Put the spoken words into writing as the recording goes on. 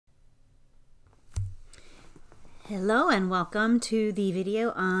Hello and welcome to the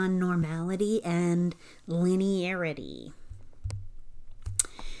video on normality and linearity.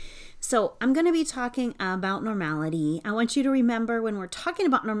 So I'm going to be talking about normality. I want you to remember when we're talking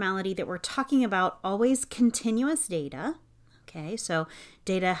about normality that we're talking about always continuous data. Okay, so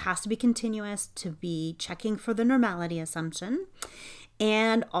data has to be continuous to be checking for the normality assumption.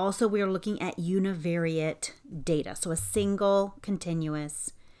 And also we are looking at univariate data, so a single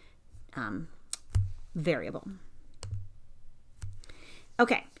continuous variable.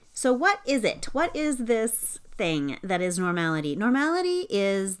 Okay, so what is it? What is this thing that is normality? Normality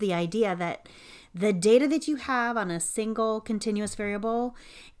is the idea that the data that you have on a single continuous variable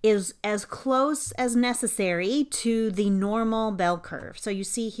is as close as necessary to the normal bell curve. So you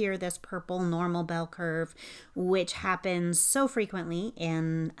see here this purple normal bell curve, which happens so frequently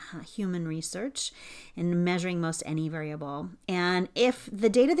in human research in measuring most any variable. And if the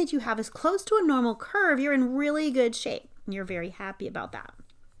data that you have is close to a normal curve, you're in really good shape. You're very happy about that.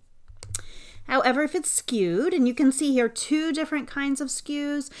 However, if it's skewed, and you can see here two different kinds of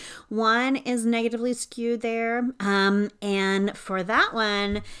skews, one is negatively skewed there, and for that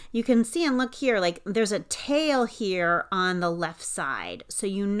one, you can see and look here, like there's a tail here on the left side. So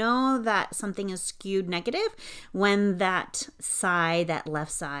you know that something is skewed negative when that side, that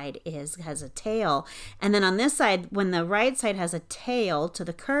left side has a tail. And then on this side, when the right side has a tail to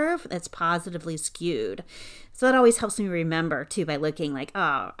the curve, it's positively skewed. So that always helps me remember too by looking like,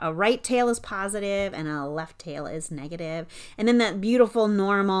 oh, a right tail is positive and a left tail is negative. And then that beautiful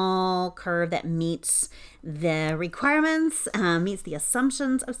normal curve that meets the requirements, meets the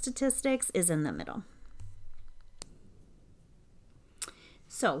assumptions of statistics is in the middle.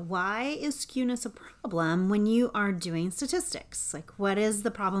 So why is skewness a problem when you are doing statistics? Like, what is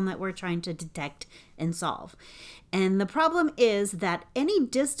the problem that we're trying to detect and solve? And the problem is that any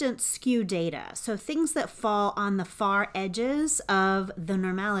distant skew data, so things that fall on the far edges of the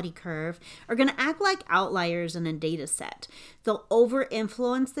normality curve, are going to act like outliers in a data set. They'll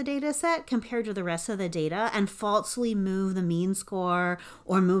over-influence the data set compared to the rest of the data and falsely move the mean score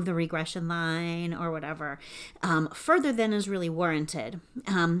or move the regression line or whatever further than is really warranted.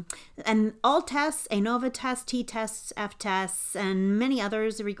 And all tests, ANOVA tests, t-tests, f-tests, and many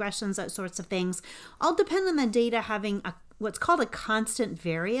others, regressions, that sorts of things, all depend on the data having what's called a constant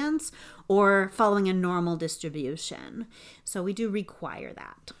variance or following a normal distribution. So we do require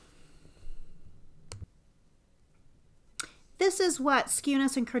that. This is what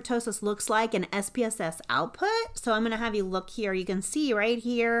skewness and kurtosis looks like in SPSS output. So I'm going to have you look here. You can see right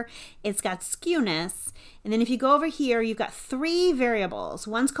here, it's got skewness. And then if you go over here, you've got three variables.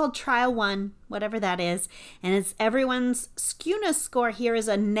 One's called trial one, whatever that is. And it's everyone's skewness score here is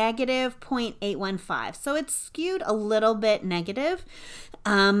a negative 0.815. So it's skewed a little bit negative.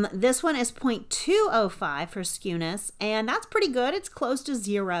 This one is 0.205 for skewness. And that's pretty good. It's close to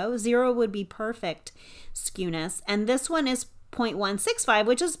zero. Zero would be perfect skewness. And this one is 0.165,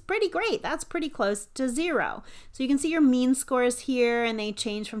 which is pretty great. That's pretty close to zero. So you can see your mean scores here, and they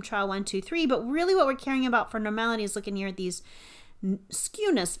change from trial 1, 2, 3. But really what we're caring about for normality is looking here at these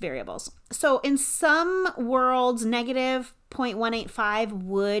skewness variables. So in some worlds, negative 0.185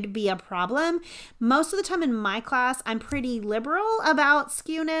 would be a problem. Most of the time in my class, I'm pretty liberal about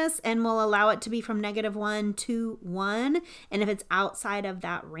skewness and will allow it to be from -1 to 1. And if it's outside of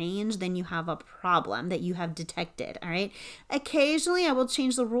that range, then you have a problem that you have detected, all right? Occasionally, I will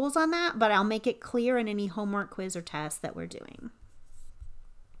change the rules on that, but I'll make it clear in any homework, quiz, or test that we're doing.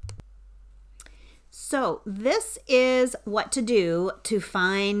 So this is what to do to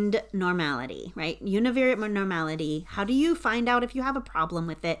find normality, right? Univariate normality. How do you find out if you have a problem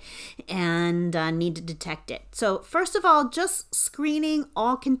with it and need to detect it? So first of all, just screening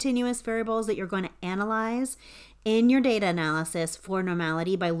all continuous variables that you're going to analyze in your data analysis for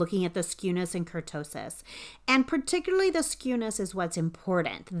normality by looking at the skewness and kurtosis. And particularly the skewness is what's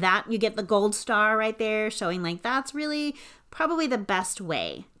important. That you get the gold star right there showing like that's really probably the best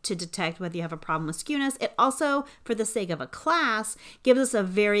way to detect whether you have a problem with skewness. It also, for the sake of a class, gives us a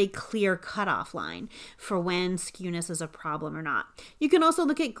very clear cutoff line for when skewness is a problem or not. You can also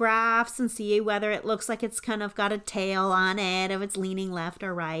look at graphs and see whether it looks like it's kind of got a tail on it, if it's leaning left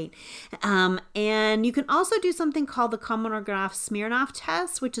or right. And you can also do something called the Kolmogorov-Smirnov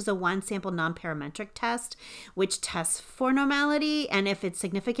test, which is a one-sample non-parametric test, which tests for normality. And if it's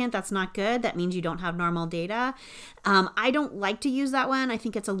significant, that's not good. That means you don't have normal data. I don't like to use that one. I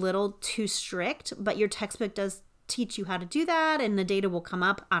think it's a little too strict, but your textbook does teach you how to do that, and the data will come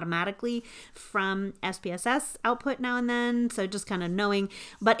up automatically from SPSS output now and then. So just kind of knowing.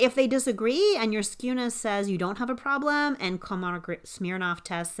 But if they disagree and your skewness says you don't have a problem and Kolmogorov-Smirnov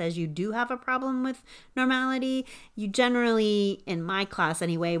test says you do have a problem with normality, you generally, in my class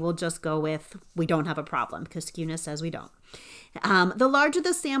anyway, will just go with we don't have a problem because skewness says we don't. The larger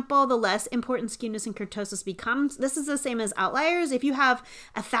the sample, the less important skewness and kurtosis becomes. This is the same as outliers. If you have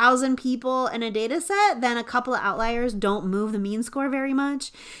 1,000 people in a data set, then a couple of outliers don't move the mean score very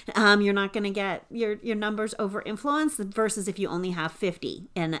much. You're not going to get your numbers over influenced versus if you only have 50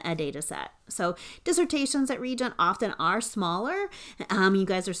 in a data set. So dissertations at Regent often are smaller. You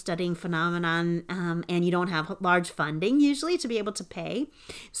guys are studying phenomenon and you don't have large funding usually to be able to pay.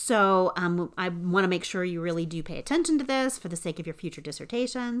 So I want to make sure you really do pay attention to this for the sake of your future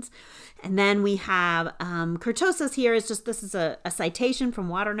dissertations. And then we have kurtosis here is just, this is a citation from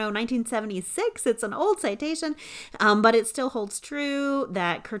Waternow 1976. It's an old citation, but it still holds true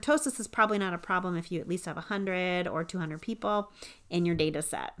that kurtosis is probably not a problem if you at least have 100 or 200 people in your data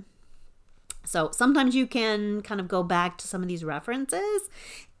set. So sometimes you can kind of go back to some of these references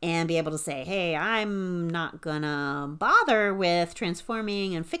and be able to say, hey, I'm not gonna bother with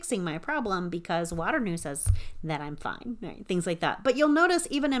transforming and fixing my problem because Waternow says that I'm fine, right? Things like that. But you'll notice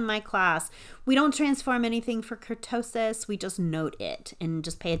even in my class, we don't transform anything for kurtosis. We just note it and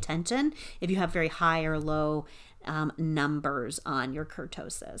just pay attention if you have very high or low numbers on your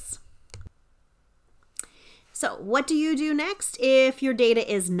kurtosis. So what do you do next if your data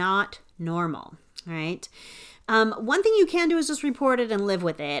is not normal, right? One thing you can do is just report it and live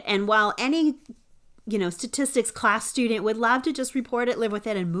with it. And while any statistics class student would love to just report it, live with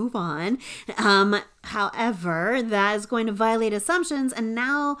it, and move on. However, that is going to violate assumptions. And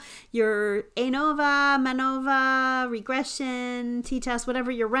now your ANOVA, MANOVA, regression, t-test,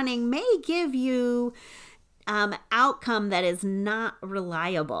 whatever you're running may give you outcome that is not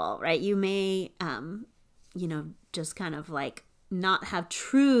reliable, right? You may, just kind of like not have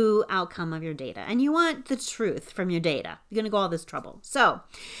true outcome of your data. And you want the truth from your data. You're going to go all this trouble. So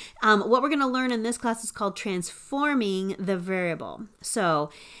what we're going to learn in this class is called transforming the variable. So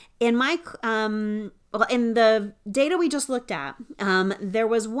in my, in the data we just looked at, there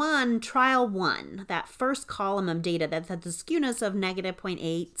was trial one, that first column of data that had the skewness of negative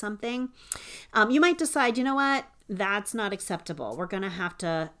 0.8 something. You might decide, you know what? That's not acceptable. We're going to have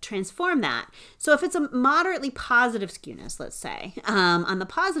to transform that. So if it's a moderately positive skewness, let's say, on the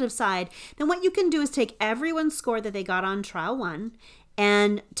positive side, then what you can do is take everyone's score that they got on trial one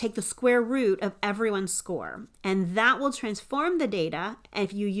and take the square root of everyone's score. And that will transform the data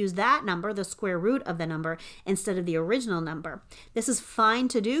if you use that number, the square root of the number, instead of the original number. This is fine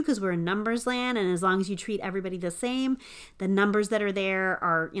to do because we're in numbers land, and as long as you treat everybody the same, the numbers that are there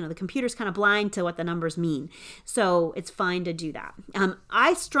are, the computer's kind of blind to what the numbers mean. So it's fine to do that.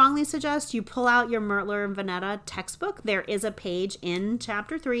 I strongly suggest you pull out your Mertler and Vanetta textbook. There is a page in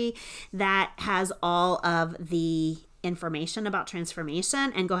chapter 3 that has all of the information about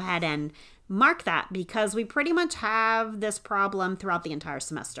transformation, and go ahead and mark that because we pretty much have this problem throughout the entire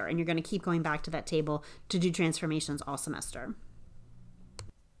semester, and you're going to keep going back to that table to do transformations all semester.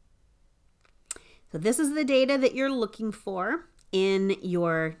 So this is the data that you're looking for in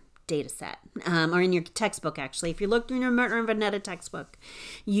your data set, or in your textbook actually. If you look in your Mertler and Vanetta textbook,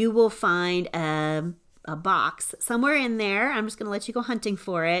 you will find a box somewhere in there. I'm just going to let you go hunting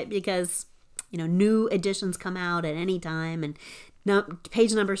for it because new editions come out at any time and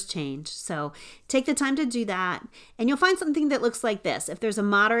page numbers change. So take the time to do that. And you'll find something that looks like this. If there's a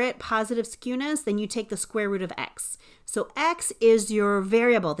moderate positive skewness, then you take the square root of x. So x is your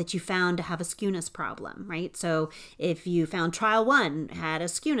variable that you found to have a skewness problem, right? So if you found trial one had a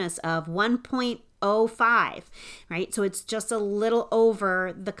skewness of 1.05, right? So it's just a little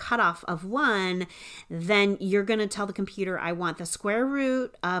over the cutoff of 1, then you're going to tell the computer, I want the square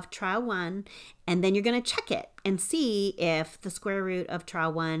root of trial 1, and then you're going to check it and see if the square root of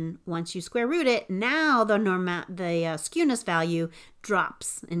trial 1, once you square root it, now the skewness value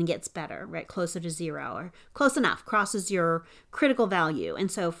drops and gets better, right? Closer to 0 or close enough, crosses your critical value.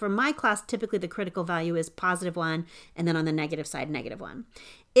 And so for my class, typically the critical value is +1, and then on the negative side, -1.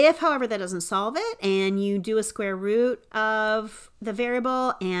 If, however, that doesn't solve it and you do a square root of the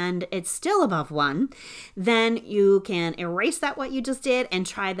variable and it's still above 1, then you can erase what you just did and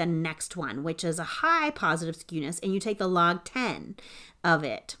try the next one, which is a high positive skewness, and you take the log 10 of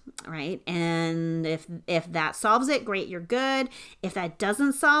it, right? And if that solves it, great, you're good. If that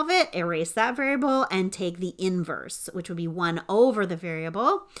doesn't solve it, erase that variable and take the inverse, which would be 1 over the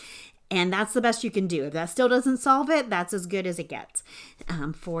variable. And that's the best you can do. If that still doesn't solve it, that's as good as it gets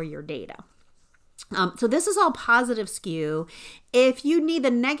for your data. So this is all positive skew. If you need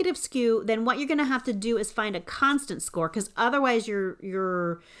the negative skew, then what you're going to have to do is find a constant score, because otherwise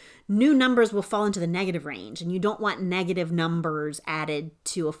your new numbers will fall into the negative range, and you don't want negative numbers added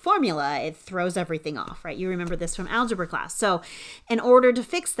to a formula. It throws everything off, right? You remember this from algebra class. So in order to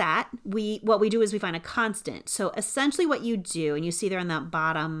fix that, what we do is we find a constant. So essentially what you do, and you see there on that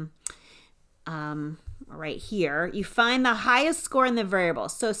bottom right here, you find the highest score in the variable.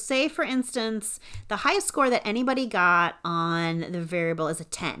 So say, for instance, the highest score that anybody got on the variable is a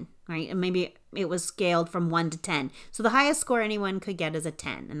 10, right? And maybe it was scaled from 1 to 10. So the highest score anyone could get is a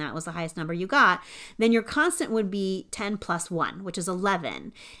 10, and that was the highest number you got. Then your constant would be 10 plus 1, which is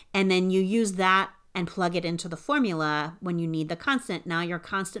 11. And then you use that and plug it into the formula when you need the constant. Now your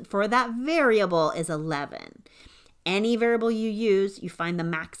constant for that variable is 11. Any variable you use, you find the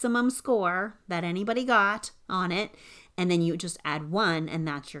maximum score that anybody got on it, and then you just add 1, and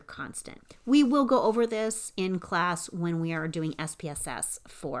that's your constant. We will go over this in class when we are doing SPSS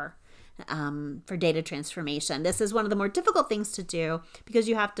for data transformation. This is one of the more difficult things to do because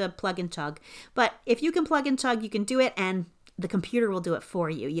you have to plug and chug. But if you can plug and chug, you can do it, and the computer will do it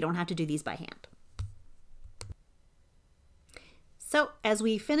for you. You don't have to do these by hand. So as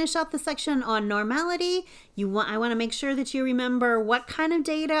we finish up the section on normality, I want to make sure that you remember what kind of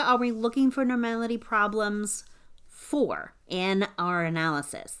data are we looking for normality problems for in our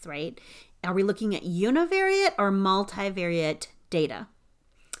analysis, right? Are we looking at univariate or multivariate data?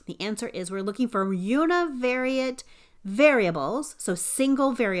 The answer is we're looking for univariate variables, so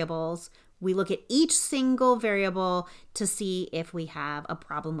single variables. We look at each single variable to see if we have a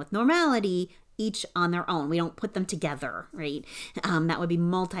problem with normality, each on their own. We don't put them together, right? That would be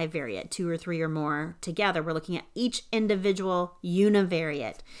multivariate, 2 or 3 or more together. We're looking at each individual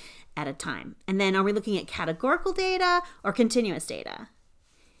univariate at a time. And then are we looking at categorical data or continuous data?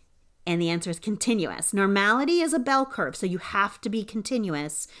 And the answer is continuous. Normality is a bell curve, so you have to be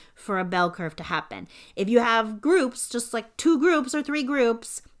continuous for a bell curve to happen. If you have groups, just like 2 groups or 3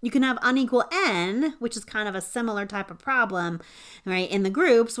 groups, you can have unequal n, which is kind of a similar type of problem, right? In the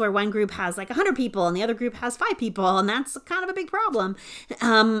groups where one group has like 100 people and the other group has 5 people, and that's kind of a big problem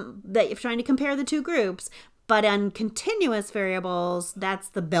that you're trying to compare the 2 groups. But on continuous variables, that's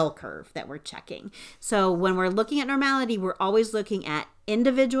the bell curve that we're checking. So when we're looking at normality, we're always looking at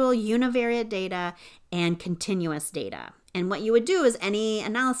individual univariate data and continuous data. And what you would do is any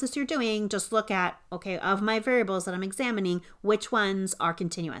analysis you're doing, just look at, okay, of my variables that I'm examining, which ones are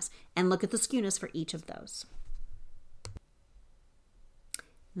continuous, and look at the skewness for each of those.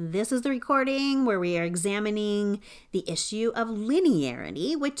 This is the recording where we are examining the issue of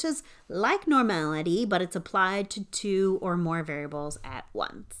linearity, which is like normality, but it's applied to 2 or more variables at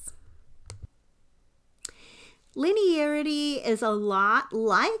once. Linearity is a lot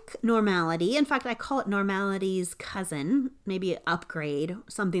like normality. In fact, I call it normality's cousin, maybe an upgrade,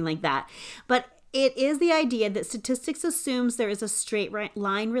 something like that. But it is the idea that statistics assumes there is a straight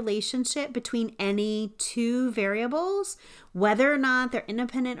line relationship between any 2 variables, whether or not they're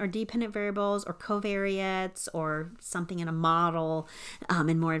independent or dependent variables or covariates or something in a model.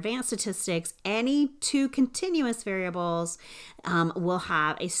 In more advanced statistics, any 2 continuous variables will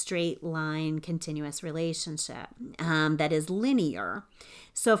have a straight line continuous relationship that is linear.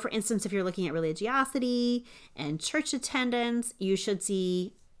 So for instance, if you're looking at religiosity and church attendance, you should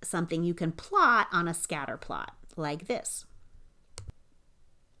see something you can plot on a scatter plot like this.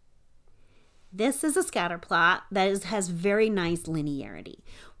 This is a scatter plot that has very nice linearity.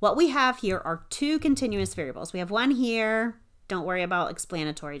 What we have here are 2 continuous variables. We have one here, don't worry about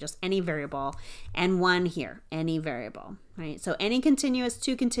explanatory, just any variable, and one here, any variable, right? So any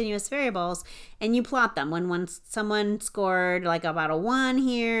 2 continuous variables, and you plot them. When someone scored like about a 1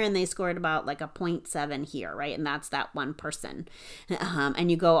 here, and they scored about like a 0.7 here, right? And that's that one person.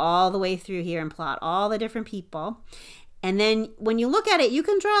 And you go all the way through here and plot all the different people. And then when you look at it, you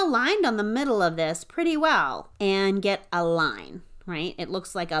can draw a line down the middle of this pretty well and get a line, right? It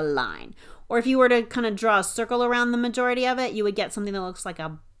looks like a line. Or if you were to kind of draw a circle around the majority of it, you would get something that looks like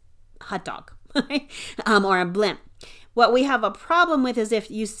a hot dog or a blimp. What we have a problem with is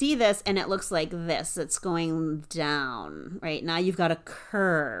if you see this and it looks like this, it's going down, right? Now you've got a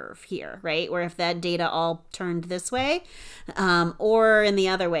curve here, right? Where if that data all turned this way, or in the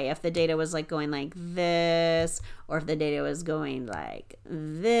other way, if the data was like going like this, or if the data was going like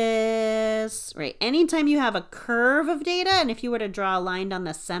this, right? Anytime you have a curve of data, and if you were to draw a line down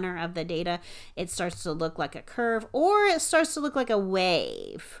the center of the data, it starts to look like a curve, or it starts to look like a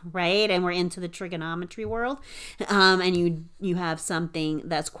wave, right? And we're into the trigonometry world. And you have something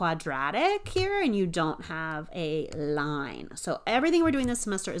that's quadratic here, and you don't have a line. So everything we're doing this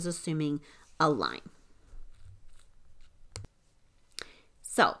semester is assuming a line.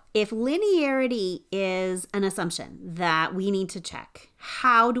 So if linearity is an assumption that we need to check,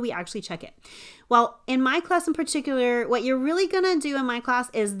 how do we actually check it? Well, in my class in particular, what you're really going to do in my class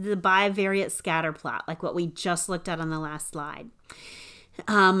is the bivariate scatter plot, like what we just looked at on the last slide.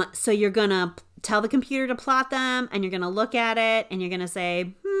 So you're going to tell the computer to plot them, and you're going to look at it, and you're going to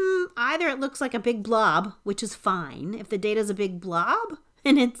say, either it looks like a big blob, which is fine. If the data is a big blob,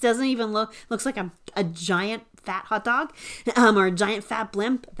 and it doesn't even looks like a giant fat hot dog or a giant fat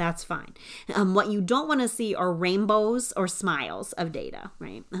blimp, that's fine. What you don't want to see are rainbows or smiles of data,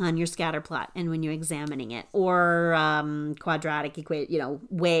 right, on your scatter plot and when you're examining it, or quadratic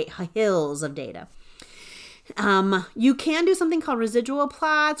hills of data. You can do something called residual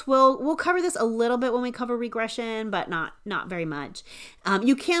plots. We'll cover this a little bit when we cover regression, but not very much.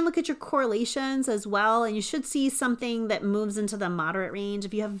 You can look at your correlations as well, and you should see something that moves into the moderate range.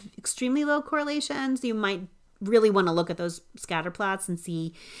 If you have extremely low correlations, you might really want to look at those scatter plots and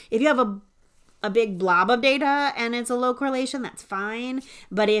see if you have a big blob of data and it's a low correlation, that's fine.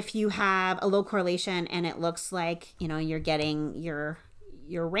 But if you have a low correlation and it looks like, you're getting your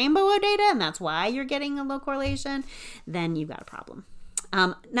rainbow of data, and that's why you're getting a low correlation, then you've got a problem.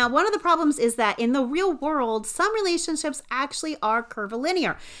 Now, one of the problems is that in the real world, some relationships actually are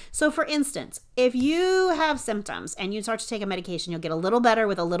curvilinear. So for instance, if you have symptoms and you start to take a medication, you'll get a little better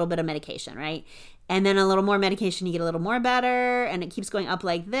with a little bit of medication, right? And then a little more medication, you get a little more better, and it keeps going up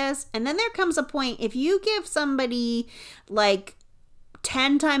like this. And then there comes a point, if you give somebody like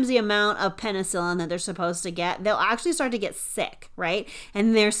 10 times the amount of penicillin that they're supposed to get, they'll actually start to get sick, right?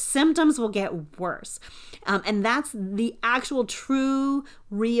 And their symptoms will get worse. And that's the actual true,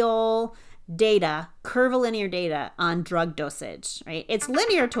 real data, curvilinear data on drug dosage, right? It's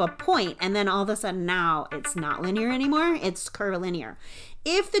linear to a point, and then all of a sudden now it's not linear anymore, it's curvilinear.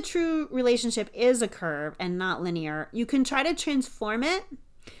 If the true relationship is a curve and not linear, you can try to transform it,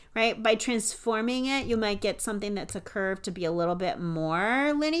 right? By transforming it, you might get something that's a curve to be a little bit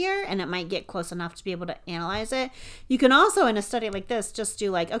more linear, and it might get close enough to be able to analyze it. You can also, in a study like this, just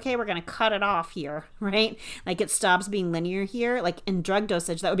do like, okay, we're going to cut it off here, right? Like it stops being linear here. Like in drug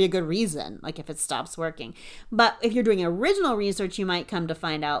dosage, that would be a good reason, like if it stops working. But if you're doing original research, you might come to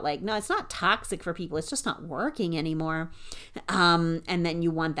find out like, no, it's not toxic for people. It's just not working anymore. And then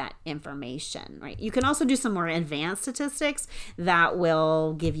you want that information, right? You can also do some more advanced statistics that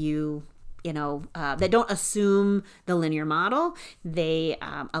will give you that don't assume the linear model. They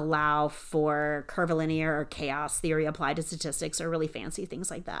allow for curvilinear or chaos theory applied to statistics, or really fancy things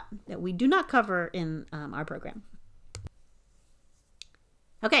like that we do not cover in our program.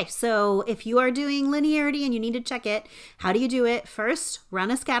 Okay, so if you are doing linearity and you need to check it, how do you do it? First, run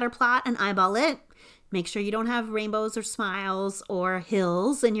a scatter plot and eyeball it. Make sure you don't have rainbows or smiles or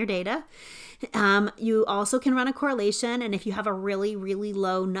hills in your data. You also can run a correlation, and if you have a really, really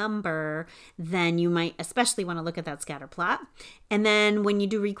low number, then you might especially want to look at that scatter plot. And then when you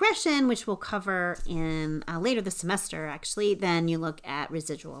do regression, which we'll cover in later this semester actually, then you look at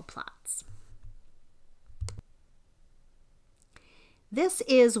residual plots. This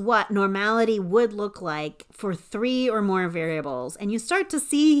is what normality would look like for 3 or more variables. And you start to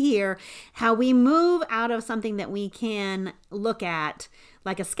see here how we move out of something that we can look at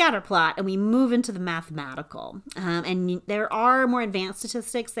like a scatter plot, and we move into the mathematical. And there are more advanced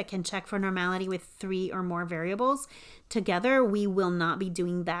statistics that can check for normality with 3 or more variables together. We will not be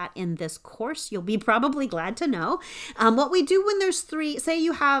doing that in this course. You'll be probably glad to know. What we do when there's 3, say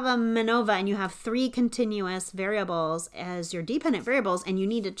you have a MANOVA and you have 3 continuous variables as your dependent variables, and you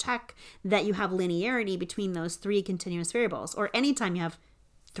need to check that you have linearity between those 3 continuous variables, or anytime you have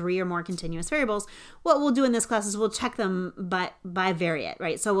 3 or more continuous variables, what we'll do in this class is we'll check them by variate,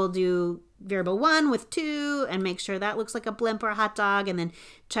 right? So we'll do variable 1 with 2 and make sure that looks like a blimp or a hot dog, and then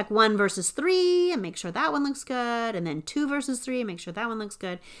check 1 versus 3 and make sure that one looks good, and then 2 versus 3 and make sure that one looks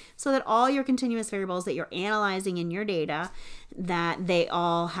good, so that all your continuous variables that you're analyzing in your data, that they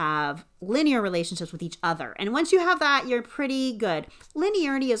all have linear relationships with each other. And once you have that, you're pretty good.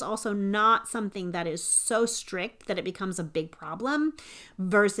 Linearity is also not something that is so strict that it becomes a big problem,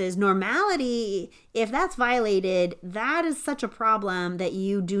 versus normality. If that's violated, that is such a problem that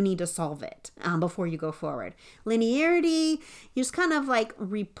you do need to solve it before you go forward. Linearity, you just kind of like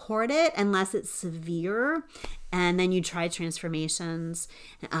report it unless it's severe, and then you try transformations,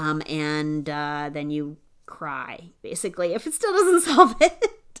 and then you cry, basically, if it still doesn't solve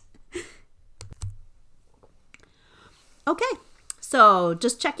it. Okay, so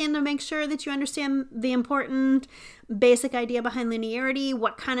just check in to make sure that you understand the important basic idea behind linearity.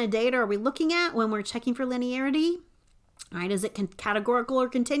 What kind of data are we looking at when we're checking for linearity? All right, is it categorical or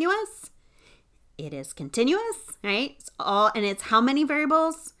continuous? It is continuous, right? And it's how many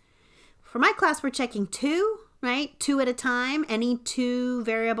variables? For my class, we're checking 2, right? 2 at a time. Any 2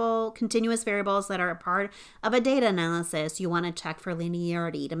 continuous variables that are a part of a data analysis, you want to check for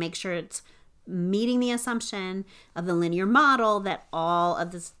linearity to make sure it's meeting the assumption of the linear model that all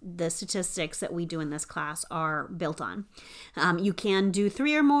of the statistics that we do in this class are built on. You can do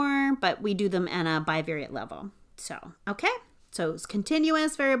 3 or more, but we do them at a bivariate level. So, okay. So it's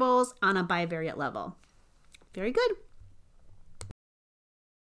continuous variables on a bivariate level. Very good.